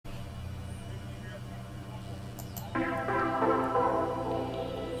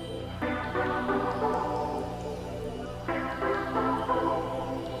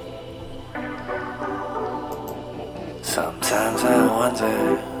wonder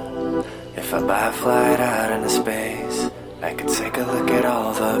if I buy a flight out into space, I could take a look at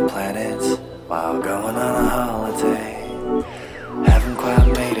all the planets while going on a holiday. Haven't quite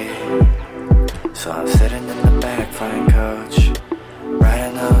made it, so I'm sitting in the back flying coach,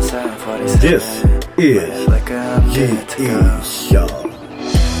 riding on 747. This is GE Show,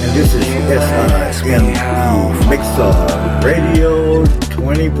 and this is SIME Mix of Radio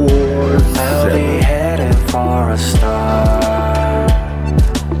 24/7. I'll be headed for a star,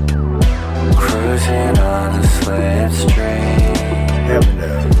 cruising on a slipstream,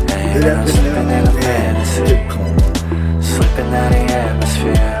 Good afternoon and slipping out the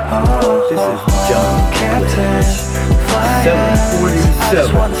atmosphere. Oh, this is John Captain, fly us. I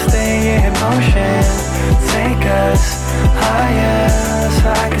just wanna stay in motion. Take us higher, so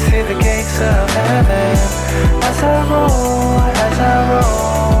I can see the gates of heaven. As I roll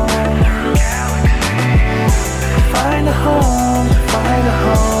through galaxies, find a home.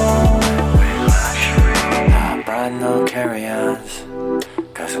 I brought no carry-ons,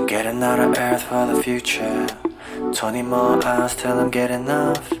 'cause I'm getting out of Earth for the future. 20 more hours till I'm getting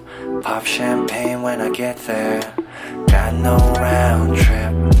off. Pop champagne when I get there. Got no round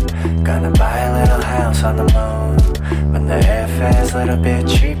trip. Gonna buy a little house on the moon. When the airfare's a little bit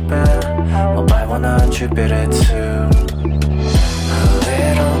cheaper, I'll buy one on Jupiter too. A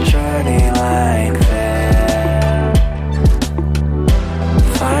little journey like this,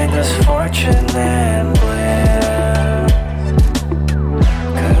 find us fortune and bliss.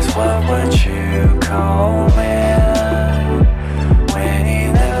 'Cause what would you call me when you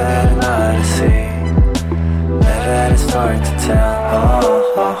never had an odyssey, never had a story to tell?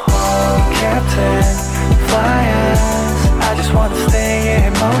 Captain, fly us. I just wanna stay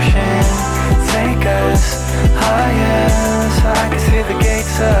in motion. Take us higher, so I can see the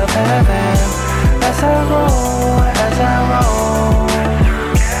gates of heaven. As I roll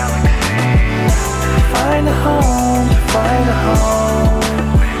through galaxies, find a home.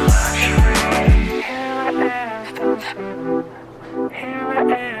 Here I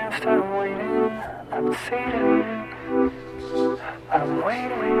am, still waiting. I'm seated. I'm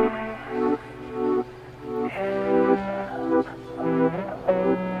waiting.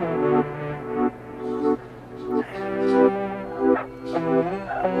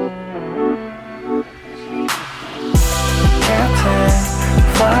 Captain,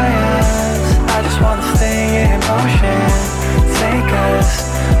 fly us. I just wanna stay in motion. Take us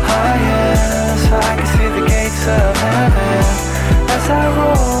higher, so I can see the gates of heaven. As I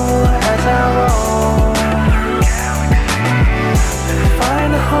roll through galaxies,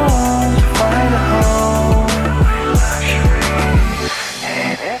 find a home.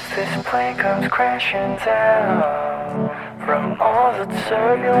 And if this plane comes crashing down from all the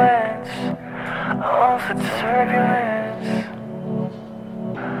turbulence,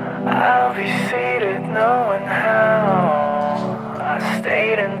 I'll be seated knowing how I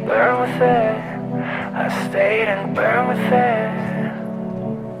stayed and burned with it.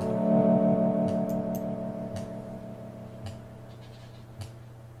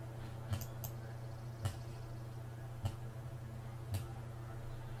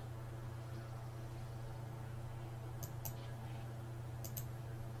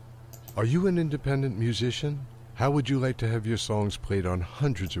 Are you an independent musician? How would you like to have your songs played on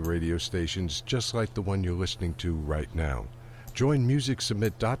hundreds of radio stations just like the one you're listening to right now? Join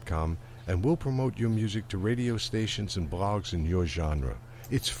MusicSubmit.com and we'll promote your music to radio stations and blogs in your genre.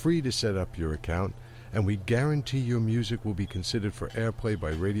 It's free to set up your account, and we guarantee your music will be considered for airplay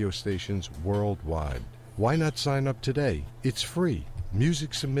by radio stations worldwide. Why not sign up today? It's free.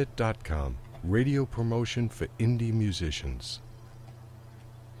 MusicSubmit.com, radio promotion for indie musicians.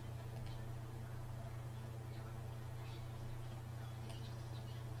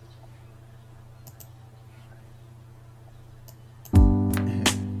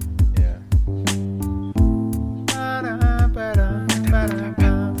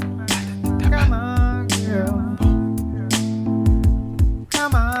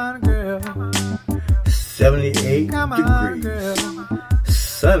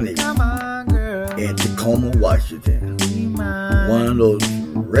 Sunny in Tacoma, Washington. One of those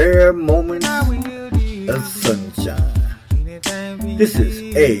rare moments of sunshine. This is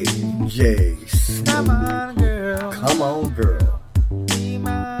AJ Smooth. Come on, girl. Be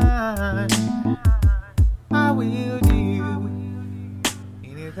mine. I will do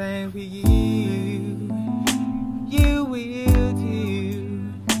anything for you. You will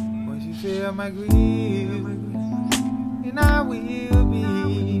do once you feel my grief, and I will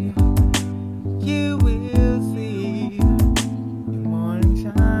be. You will see your morning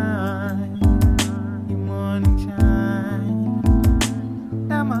shine, your morning shine.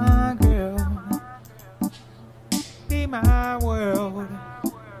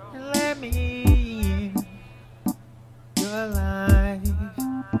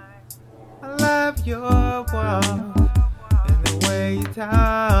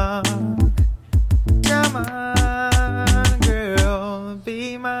 talk. Come on, girl,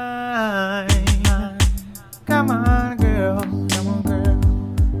 be mine. Come on, girl, come on, girl.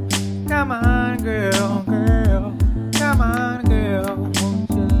 Come on, girl, girl. Come on, girl, won't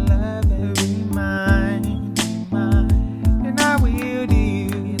you love and be mine, mine? And I will do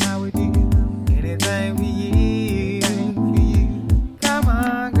anything for you, for you. Come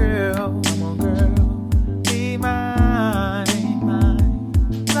on, girl, be mine,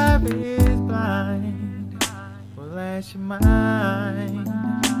 mine. Love is blind, will ask your mind.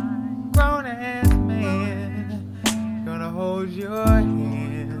 Grown ass man, gonna hold your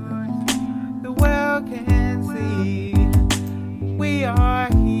hand. The world can see we are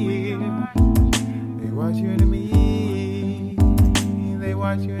here. They want you to me. They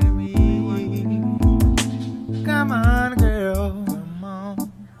want you to me. Come on, girl. Come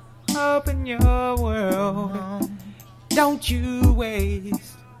on. Open your world. Don't you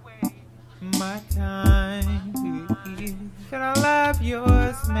waste my time. Can I love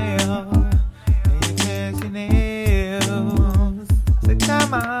your smell and your fancy nails? So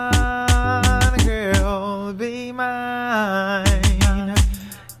come on, girl, be mine.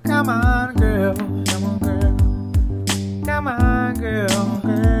 Come on, girl. Come on, girl. Come on, girl,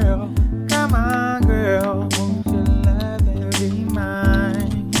 girl. Come on, girl. Won't you love and be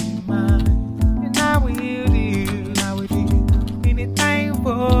mine, mine? And I will do anything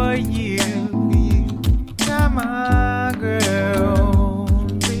for you, for you. Come on, girl,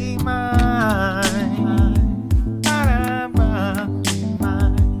 be mine. Ba-da-ba,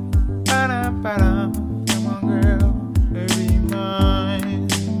 mine. Ba-da-ba-da. Come on, girl, be mine,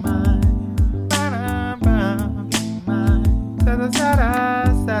 mine. Ba-da-ba, mine. Sa-da-sa-da,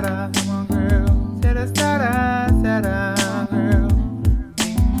 sa-da. Come on, girl. Sa-da-sa-da, sa-da, girl. Be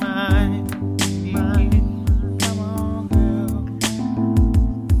mine, mine. Come on, girl.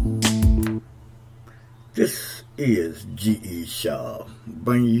 This is G.E. Shaw,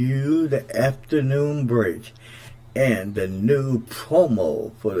 bringing you the afternoon break and the new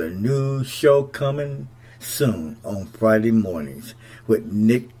promo for the new show coming soon on Friday mornings with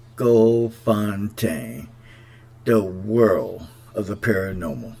Nico Fontaine, the world of the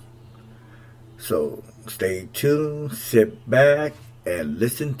paranormal. So stay tuned, sit back, and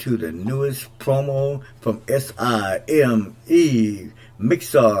listen to the newest promo from SIME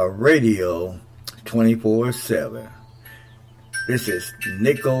Mixar Radio 24/7. This is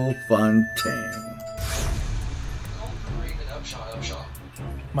Nico Fontaine.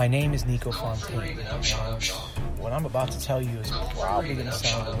 My name is Nico Fontaine, and what I'm about to tell you is probably going to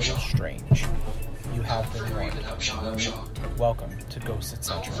sound a little strange. You have been warned. Welcome to Ghost at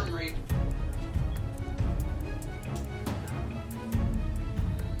Central.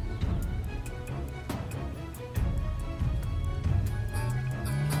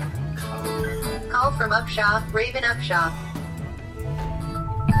 Call from Upshaw, Raven Upshaw.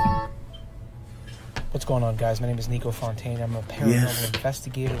 What's going on, guys? My name is Nico Fontaine. I'm a paranormal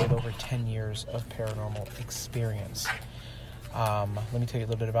investigator with over 10 years of paranormal experience. Let me tell you a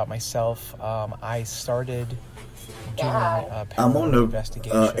little bit about myself. I started doing paranormal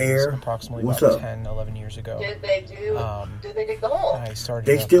investigations air. approximately What's about up? 10, 11 years ago. Did they dig the hole? I started.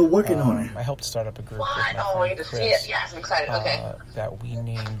 They still working on it. I helped start up a group with What? my Oh, friend I get to see Chris, it. Yes, I'm excited. Okay. that we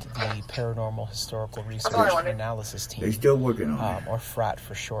named the Paranormal Historical Research sorry, and Wonder. Analysis Team, They still working on it. or FRAT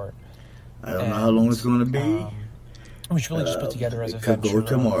for short. I don't know how long it's going to be. Which really just put together as a it could venture. go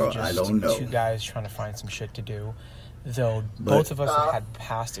tomorrow. Just I don't know. Two guys trying to find some shit to do. Though both of us have had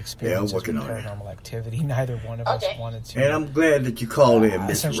past experiences with working on it. paranormal activity, neither one of us wanted to. And I'm glad that you called in,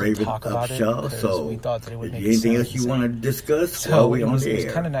 Miss essentially Raven talk about it, Upshaw. because So, we thought that it would if make anything else sense. you want to discuss So while we're it on was, the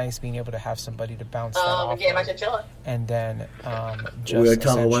air, kind of nice being able to have somebody to bounce that off Get my of, chinchilla. and then just we'll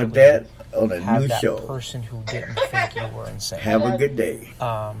talk about essentially that on a have new that show. person who didn't think you were insane. Have a good day.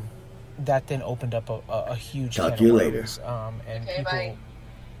 That then opened up a huge Talk can to you of later. worms, and Okay, people bye.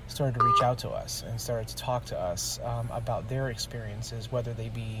 started to reach out to us and started to talk to us about their experiences, whether they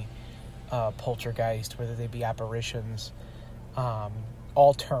be poltergeist, whether they be apparitions,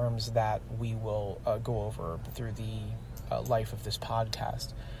 all terms that we will go over through the life of this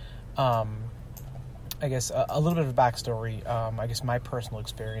podcast. I guess a little bit of a backstory. I guess my personal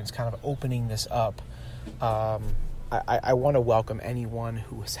experience kind of opening this up. I want to welcome anyone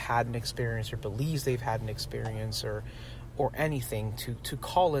who has had an experience or believes they've had an experience or anything to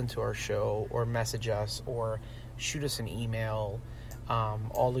call into our show or message us or shoot us an email.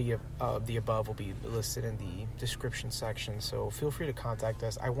 All of the above will be listed in the description section, so feel free to contact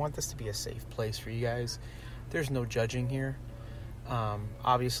us. I want this to be a safe place for you guys. There's no judging here.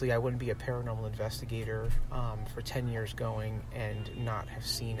 Obviously, I wouldn't be a paranormal investigator for 10 years going and not have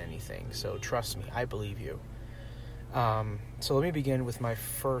seen anything. So trust me, I believe you. So let me begin with my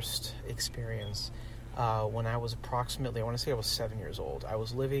first experience. When I was approximately, I want to say I was 7 years old. I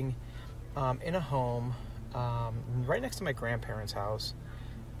was living in a home right next to my grandparents' house.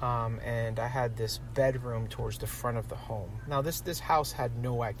 And I had this bedroom towards the front of the home. Now, this house had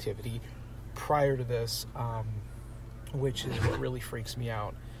no activity prior to this, which is what really freaks me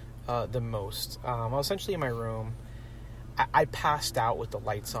out the most. I was essentially in my room. I passed out with the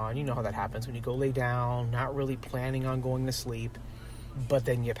lights on. You know how that happens when you go lay down, not really planning on going to sleep, but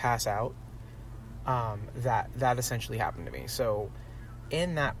then you pass out. That essentially happened to me. So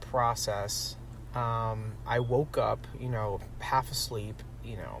in that process, I woke up, half asleep,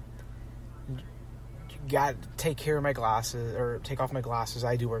 got to take care of my glasses, or take off my glasses.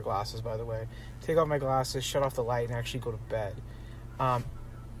 I do wear glasses, by the way. Take off my glasses, shut off the light, and actually go to bed.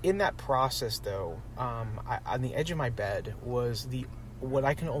 In that process, though, on the edge of my bed was what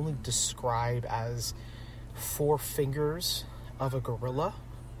I can only describe as 4 fingers of a gorilla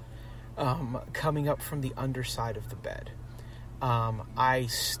coming up from the underside of the bed. I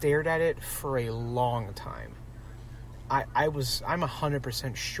stared at it for a long time. I'm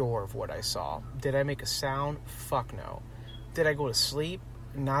 100% sure of what I saw. Did I make a sound? Fuck no. Did I go to sleep?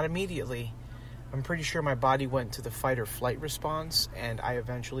 Not immediately. I'm pretty sure my body went to the fight or flight response, and I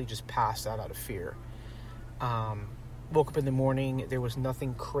eventually just passed out of fear. Woke up in the morning, there was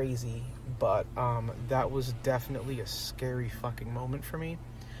nothing crazy, but that was definitely a scary fucking moment for me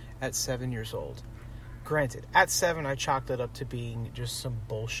at 7 years old. Granted, at 7, I chalked it up to being just some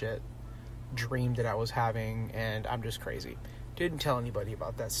bullshit dream that I was having, and I'm just crazy. Didn't tell anybody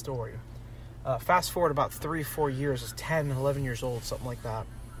about that story. Fast forward about 3-4 years, I was 10, 11 years old, something like that.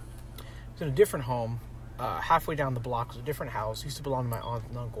 I was in a different home, halfway down the block was a different house. It used to belong to my aunt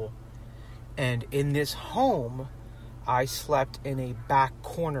and uncle. And in this home, I slept in a back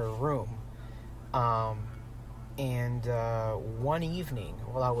corner room. And one evening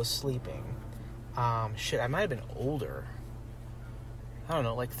while I was sleeping, I might have been older. I don't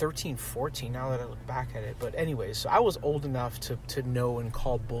know, like 13, 14 now that I look back at it. But anyways, so I was old enough to know and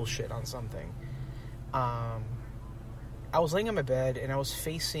call bullshit on something. I was laying on my bed and I was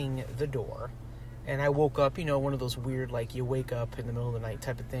facing the door. And I woke up, one of those weird, like, you wake up in the middle of the night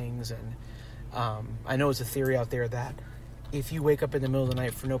type of things. And I know it's a theory out there that if you wake up in the middle of the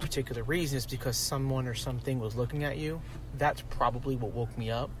night for no particular reason, it's because someone or something was looking at you. That's probably what woke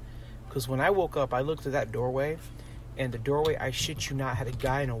me up. Because when I woke up, I looked at that doorway. And the doorway, I shit you not, had a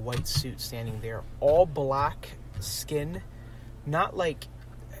guy in a white suit standing there. All black skin. Not like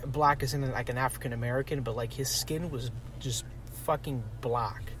black as in like an African American, but like his skin was just fucking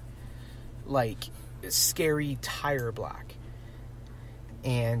black. Like scary tire black.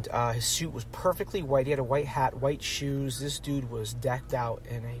 And his suit was perfectly white. He had a white hat, white shoes. This dude was decked out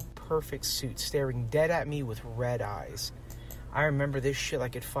in a perfect suit, staring dead at me with red eyes. I remember this shit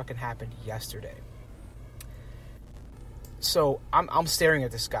like it fucking happened yesterday. So I'm staring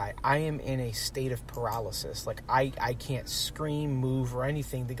at this guy. I am in a state of paralysis. Like I can't scream, move, or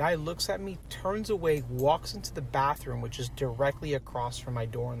anything. The guy looks at me, turns away, walks into the bathroom, which is directly across from my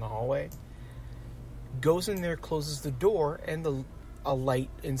door in the hallway. Goes in there, closes the door, and a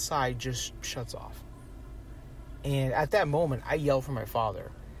light inside just shuts off. And at that moment, I yell for my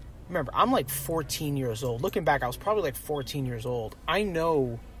father. Remember, I'm like 14 years old. Looking back, I was probably like 14 years old. I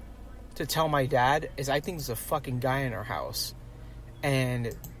know to tell my dad is I think there's a fucking guy in our house.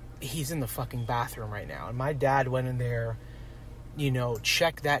 And he's in the fucking bathroom right now. And my dad went in there,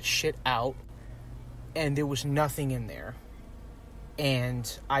 checked that shit out. And there was nothing in there.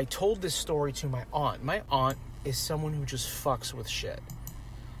 And I told this story to my aunt. My aunt is someone who just fucks with shit.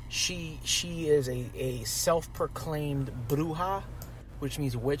 She is a self-proclaimed bruja, which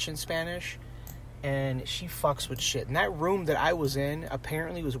means witch in Spanish, and she fucks with shit. And that room that I was in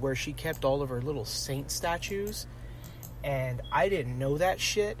apparently was where she kept all of her little saint statues, and I didn't know that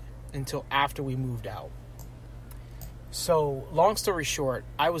shit until after we moved out. So, long story short,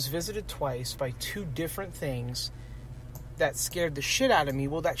 I was visited twice by 2 different things that scared the shit out of me.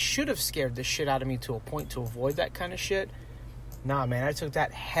 Well, that should have scared the shit out of me to a point to avoid that kind of shit. Nah, man, I took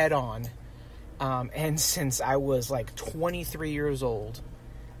that head on. And since I was like 23 years old,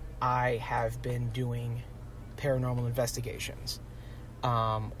 I have been doing paranormal investigations.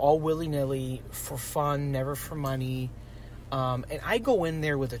 All willy-nilly, for fun, never for money. And I go in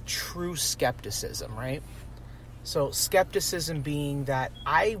there with a true skepticism, right? So skepticism being that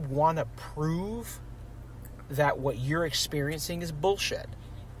I want to prove that what you're experiencing is bullshit.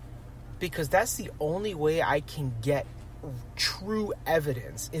 Because that's the only way I can get true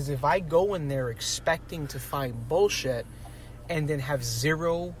evidence is if I go in there expecting to find bullshit and then have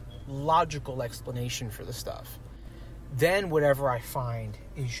zero logical explanation for the stuff. Then whatever I find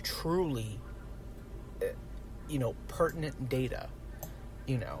is truly, pertinent data,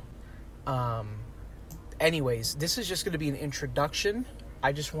 Anyways, this is just going to be an introduction.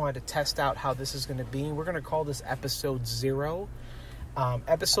 I just wanted to test out how this is going to be. We're going to call this episode 0.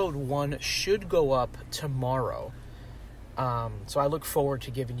 Episode 1 should go up tomorrow. So I look forward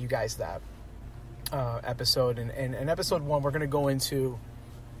to giving you guys that episode. And in episode 1, we're going to go into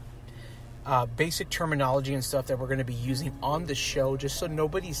basic terminology and stuff that we're going to be using on the show, just so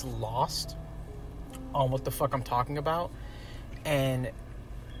nobody's lost on what the fuck I'm talking about. And,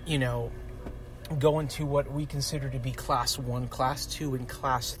 go into what we consider to be Class 1, Class 2, and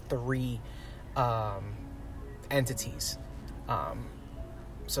Class 3 entities.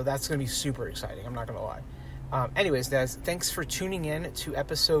 So that's going to be super exciting. I'm not going to lie. Anyways, guys, thanks for tuning in to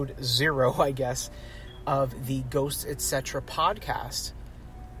episode 0, I guess, of the Ghosts Etc. podcast.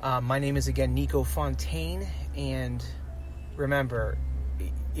 My name is, again, Nico Fontaine, and remember,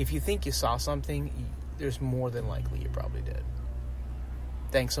 if you think you saw something, there's more than likely you probably did.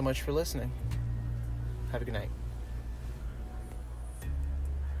 Thanks so much for listening. Have a good night.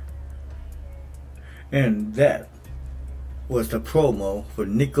 And that was the promo for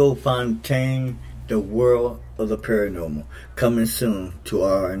Nico Fontaine, The World of the Paranormal, coming soon to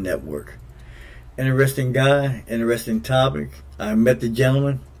our network. Interesting guy, interesting topic. I met the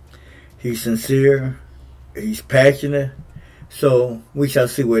gentleman. He's sincere. He's passionate. So we shall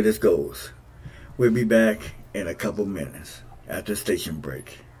see where this goes. We'll be back in a couple minutes after station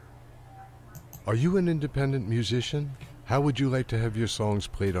break. Are you an independent musician? How would you like to have your songs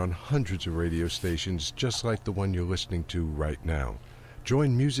played on hundreds of radio stations just like the one you're listening to right now?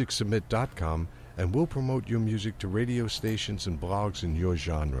 Join MusicSubmit.com and we'll promote your music to radio stations and blogs in your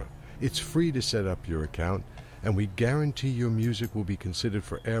genre. It's free to set up your account, and we guarantee your music will be considered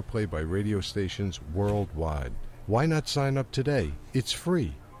for airplay by radio stations worldwide. Why not sign up today? It's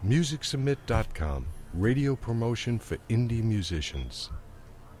free. MusicSubmit.com. Radio promotion for indie musicians.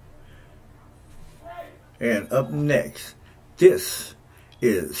 And up next, this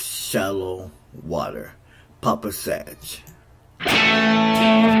is Shallow Water, Papa Sag. You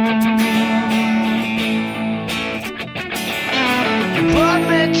brought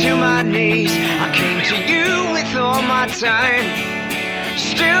me to my knees. I came to you with all my time.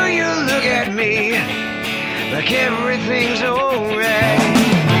 Still you look at me like everything's alright.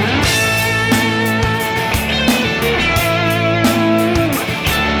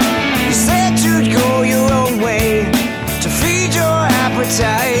 You said you'd go your own way to feed your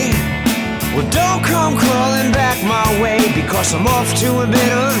appetite. Well, don't come crawling back my way, because I'm off to a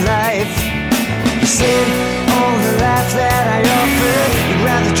better life. You said all the life that I offered, you'd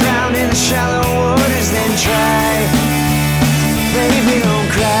rather drown in the shallow waters than try. Baby, don't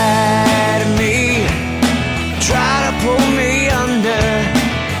cry to me, try to pull me under,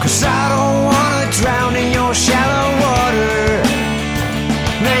 'cause I don't wanna drown in your shallow water.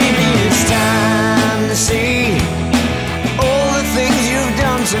 Maybe it's time to see all the things you've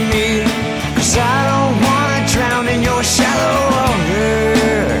done to me, 'cause I don't wanna drown in your shallow water.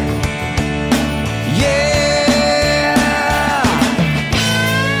 Yeah.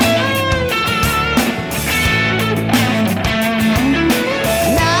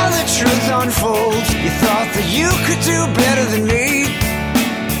 Now the truth unfolds. You thought that you could do better than me.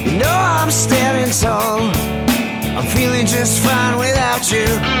 You know I'm standing tall, I'm feeling just fine without you.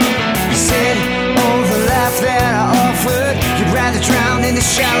 You said all the life that I offered, you'd rather drown in the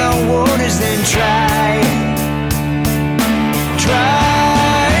shallow waters than try.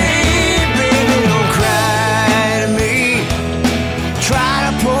 Baby, don't cry to me, try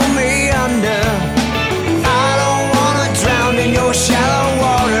to pull me under. I don't wanna drown in your shallow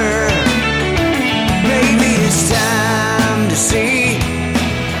water. Maybe it's time to see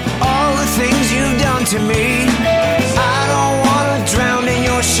all the things you've done to me. I don't wanna drown in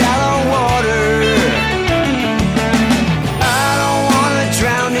your shallow water. I don't wanna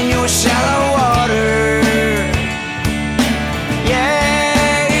drown in your shallow water.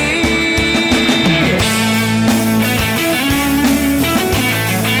 Yeah.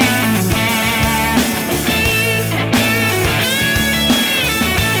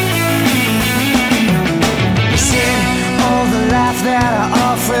 You said all the life that I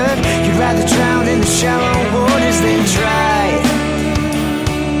offered, you'd rather drown in the shallow waters than try.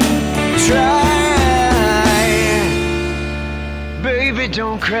 Baby,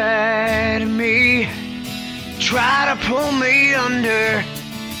 don't cry to me, try to pull me under,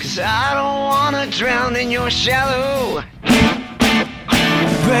 'cause 'cause I don't wanna drown in your shallow.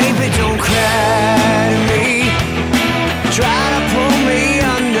 Baby, don't cry to me, try to pull me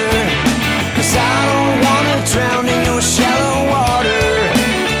under, 'cause I don't wanna drown in your shallow water.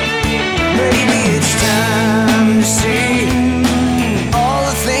 Maybe it's time to see all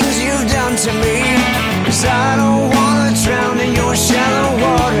the things you've done to me, 'cause I don't wanna drown in your shallow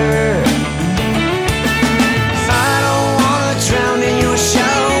water. I don't wanna drown in your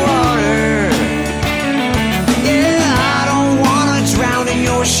shallow water. Yeah, I don't wanna drown in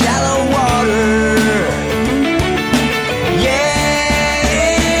your shallow water.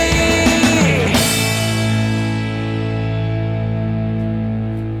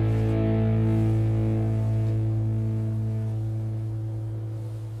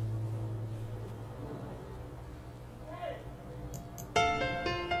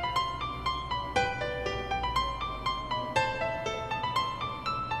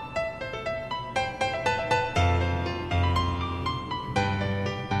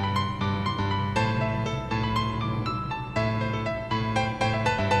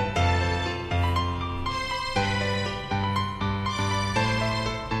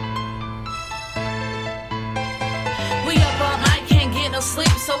 We up all night, can't get no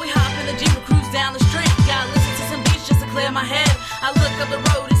sleep, so we hop in the Jeep and cruise down the street. Gotta listen to some beats just to clear my head. I look up the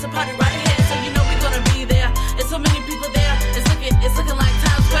road, it's a party right ahead, so you know we're gonna be there. There's so many people there, it's looking like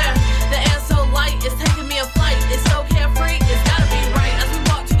Times Square. The air's so light, it's taking me a flight. It's so carefree, it's gotta be right. As we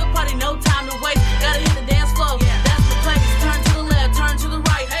walk to the party, no time to wait. Gotta hit the dance floor, that's the place. Turn to the left, turn to the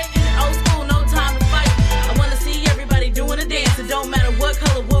right. Hit it old school, no time to fight. I wanna see everybody doing a dance. It don't matter what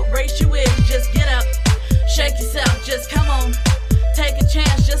color, what race you is, just get up. Shake yourself, just come on. Take a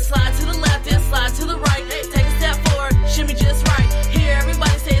chance, just slide to the left and slide to the right. Take a step forward, shimmy just right. Hear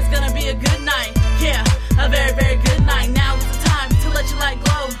everybody say it's gonna be a good night. Yeah, a very, very good night. Now is the time to let your light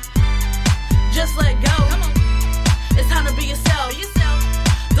glow. Just let go. It's time to be yourself.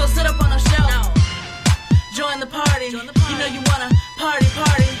 Don't sit up on a shelf. Join the party. You know you wanna party.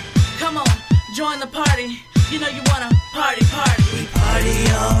 Come on, join the party. You know you wanna party. We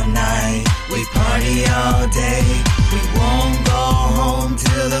party all night, we party all day. We won't go home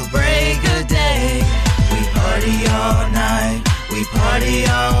till the break of day. We party all night, we party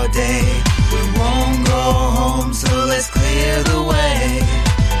all day. We won't go home, so let's clear the way.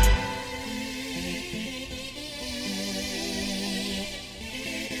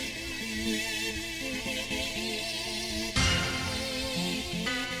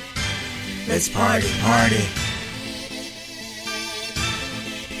 Let's party.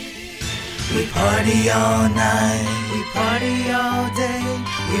 We party all night, we party all day.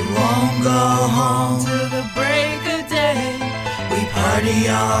 We won't go home till the break of day. We party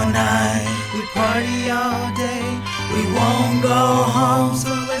all night, we party all day. We won't go home,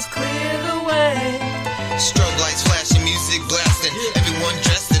 so let's clear the way. Strobe lights flashing, music blasting. Everyone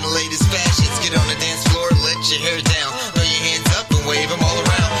dressed in the latest fashions. Get on the dance floor, let your hair down. Throw your hands up and wave them all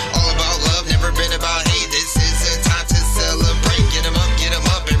around. All about love, never been about hate. This is a time to celebrate. Get 'em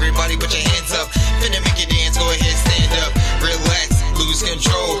up, everybody put your hands up. Finna make you dance, go ahead, stand up. Relax, lose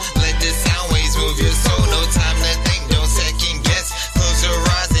control. Let the sound waves move your soul. No time to think, no second guess. Close your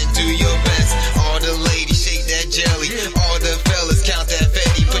eyes and do your best. All the ladies shake that jelly. All the fellas count that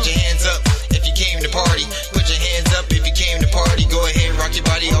fetty. Put your hands up if you came to party. Put your hands up if you came to party. Go ahead, rock your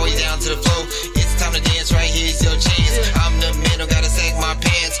body all the way down to the floor. It's time to dance, right here's your chance. I'm the man who gotta sag my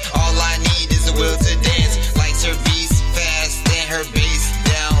pants. All I need is the will to dance. Lights her beats fast and her bass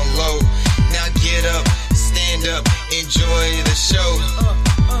down low. Now get up, stand up, enjoy the show.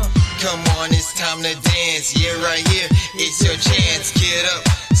 Come on, it's time to dance. Yeah, right here, it's your chance. Get up,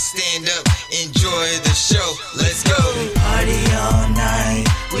 stand up, enjoy the show. Let's go. We party all night,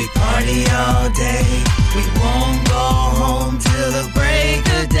 we party all day. We won't go home till the break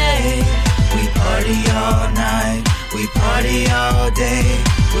of day. We party all night, we party all day.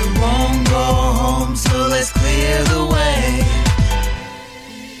 We won't go home, so let's clear the way.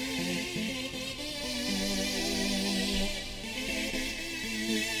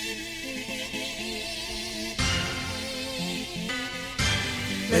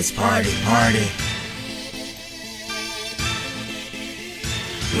 Let's party.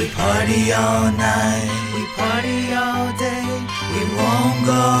 We party all night, we party all day. We won't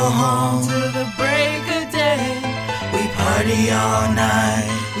go home till the break of day. We party all night,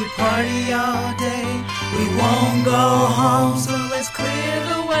 we party all day. We won't go home, so let's clear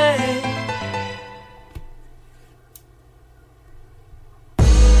the way.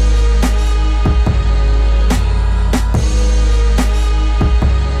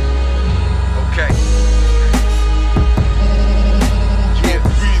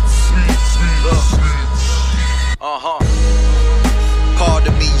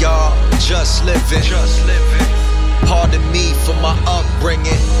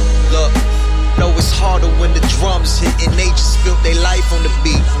 ringing. Look, know it's harder when the drums hit and they just spilt their life on the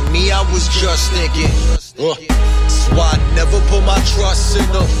beat. For me, I was just thinking, that's why I never put my trust in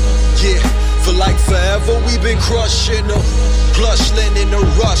them. Yeah, for like forever we've been crushing them. Blushing in a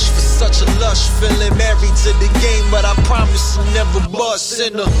rush for such a lush feeling. Married to the game, but I promise I'll never bust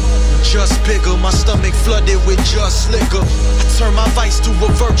in them. Just bigger, my stomach flooded with just liquor. I turn my vice to a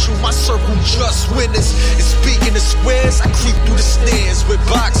virtue, my circle just winners. And speaking of squares, I creep through the stairs with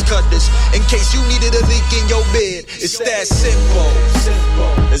box cutters. In case you needed a leak in your bed, it's that simple.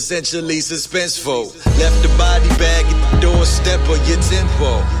 Essentially suspenseful. Left the body bag at the doorstep of your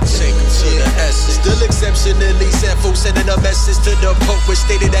tempo. Take them to the essence. Still exceptionally sinful, sending a message to the poet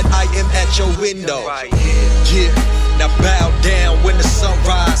stated that I am at your window. Yeah, now bow down when the sun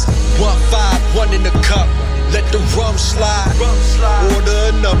rise. 1-5, 1 in the cup. Let the rum slide.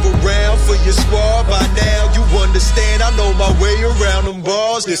 Order another round for your squad. By now you understand, I know my way around them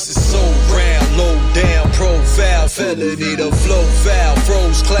bars. This is so round, low down, profile, felony, the flow foul,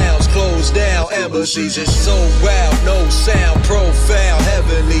 froze clowns, closed down, embassies is so wild, no sound, profile,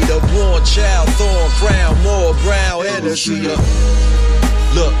 heavenly, the born child, thorn crown, more brown energy.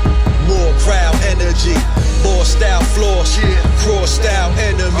 Look, more crowd energy, more style floors, cross style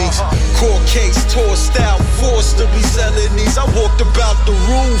enemies, core case, tour style, forced to be selling these. I walked about the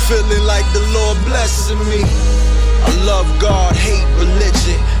room feeling like the Lord blessing me. I love God, hate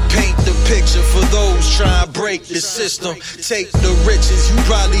religion, paint the picture for those trying to break the system. Take the riches, you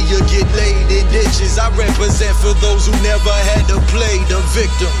probably you'll get laid in ditches. I represent for those who never had to play the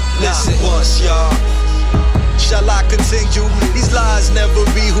victim. Listen once, y'all. Shall I continue? These lies never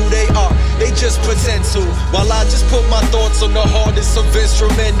be who they are. They just pretend to. While I just put my thoughts on the hardest of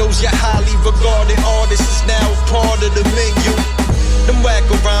instrumentals, your highly regarded artist is now a part of the menu. Them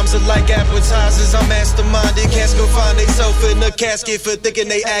wacko rhymes are like appetizers. I'm masterminded, can't confine themselves in a casket for thinking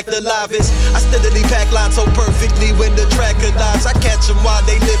they act alive. I steadily pack lines so perfectly when the track collides. I catch them while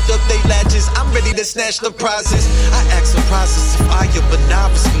they lift up their latches. I'm ready to snatch the prizes. I act surprises if I am a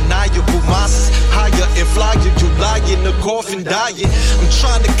novice, maniacal monsters. Higher and flyer, you lie in the coffin dying. I'm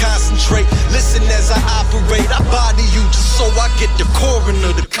trying to concentrate, listen as I operate. I body you just so I get the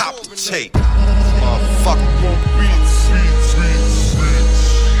coroner to cop the tape. Motherfucker.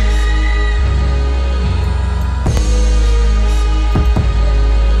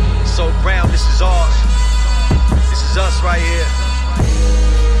 So Brown, this is ours. This is us right here.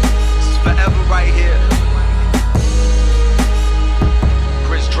 This is forever right here.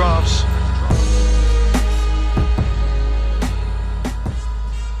 Chris Drums.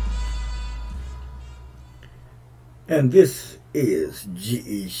 And this is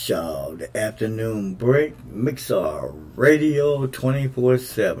G.E. Shaw, the afternoon break, Mixar Radio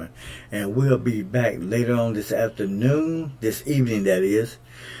 24/7. And we'll be back later on this afternoon, this evening that is,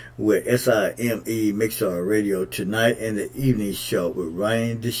 with SIME Mixar Radio tonight and the evening show with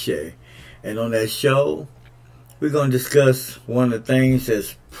Ryan Deshay. And on that show, we're going to discuss one of the things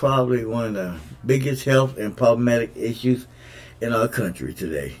that's probably one of the biggest health and problematic issues in our country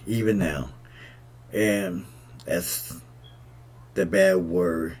today, even now. And that's the bad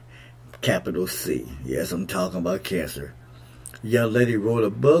word, capital C. Yes, I'm talking about cancer. Young lady wrote a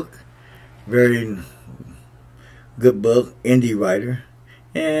book, very good book, indie writer,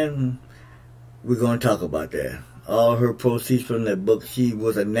 and we're going to talk about that. All her proceeds from that book, she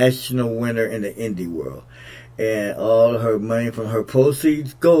was a national winner in the indie world. And all her money from her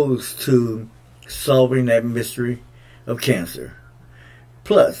proceeds goes to solving that mystery of cancer.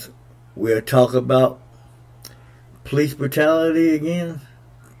 Plus, we'll talk about police brutality again,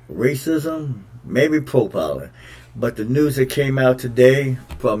 racism, maybe profiling. But the news that came out today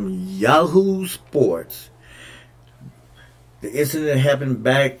from Yahoo Sports, the incident happened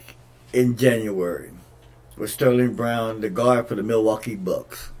back in January with Sterling Brown, the guard for the Milwaukee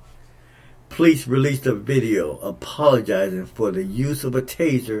Bucks. Police released a video apologizing for the use of a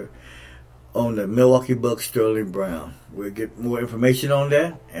taser on the Milwaukee Bucks Sterling Brown. We'll get more information on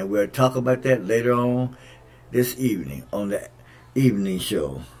that, and we'll talk about that later on this evening on the evening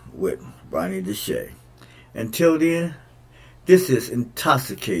show with Ronnie Deshay. Until then, this is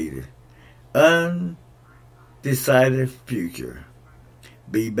Intoxicated, Undecided Future.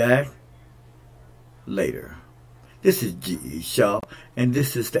 Be back later. This is G.E. Shaw, and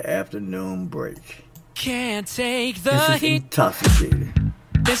this is the afternoon break. Can't take the This is heat. Intoxicated.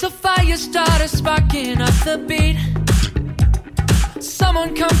 There's a fire starter sparking up the beat.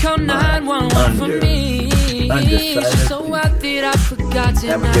 Someone come 911 for me. Undecided So out that I forgot to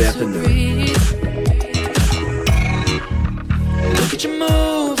Have a not good to afternoon. breathe. Look at your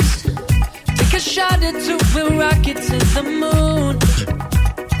moves. Take a shot it to a rocket to the moon.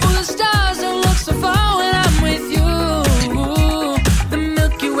 Oh, the stars don't look so far when I'm with you. The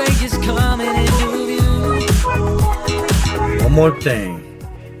Milky Way is coming into view. One more thing.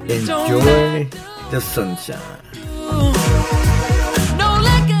 Enjoy the sunshine. No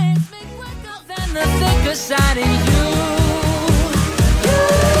liquor is quicker than the thicker side of you.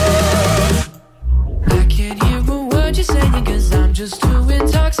 I can't hear a word you're saying, 'cause I'm just too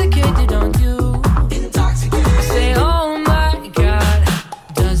intoxicated on you. I say, oh my God,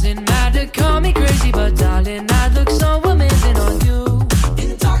 doesn't matter, call me crazy, but darling, I look so amazing on you.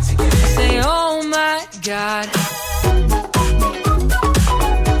 I say, oh my God.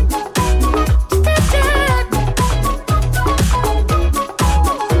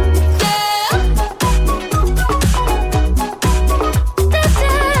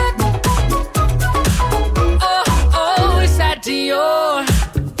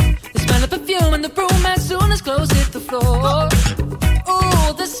 Clothes hit the floor.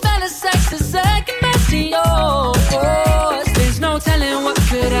 Ooh, the smell of sex is second best to yours. There's no telling what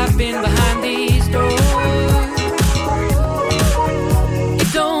could have been behind these doors.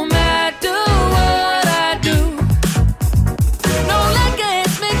 It don't matter what I do. No liquor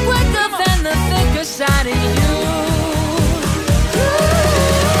hits me quicker than the thicker side of you.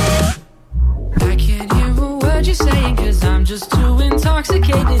 I can't hear a word you're saying, 'cause I'm just too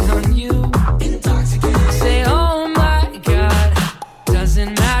intoxicated on you. Say, oh my God,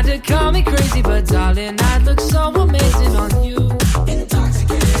 doesn't matter, call me crazy, but darling, I look so amazing on you.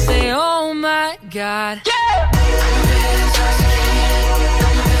 Say, oh my God. Yeah!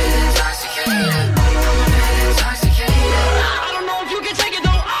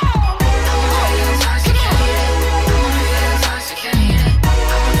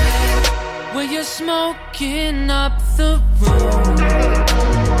 Well, you're smoking up the room,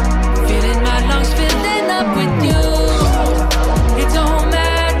 filling my lungs, filling up with you. It don't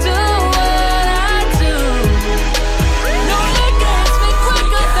matter what I do. No liquor hits me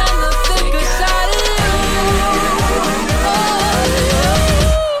quicker than the thicker side of you. Oh,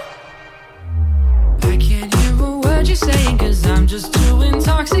 I can't hear a word you're saying, 'cause I'm just too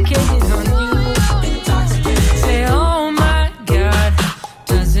intoxicated on you. Say, oh my God,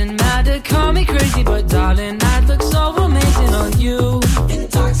 doesn't matter, call me crazy, but darling, I look so amazing on you.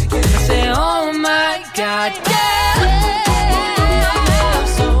 Say, oh my God, yeah. I'm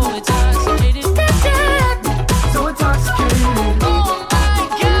so intoxicated. So intoxicated. Oh my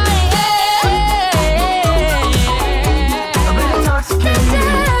God, yeah. I'm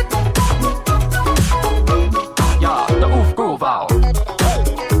intoxicated. Ja, de oefenkoelbouw.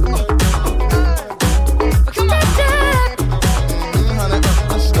 Come on, Dad.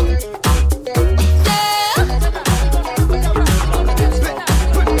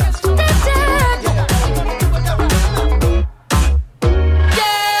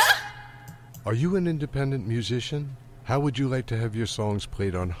 Are you an independent musician? How would you like to have your songs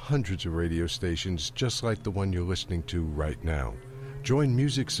played on hundreds of radio stations just like the one you're listening to right now? Join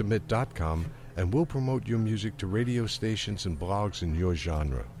MusicSubmit.com and we'll promote your music to radio stations and blogs in your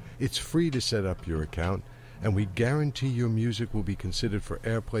genre. It's free to set up your account, and we guarantee your music will be considered for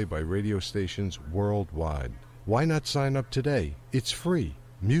airplay by radio stations worldwide. Why not sign up today? It's free.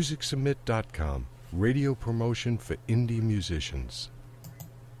 MusicSubmit.com. Radio promotion for indie musicians.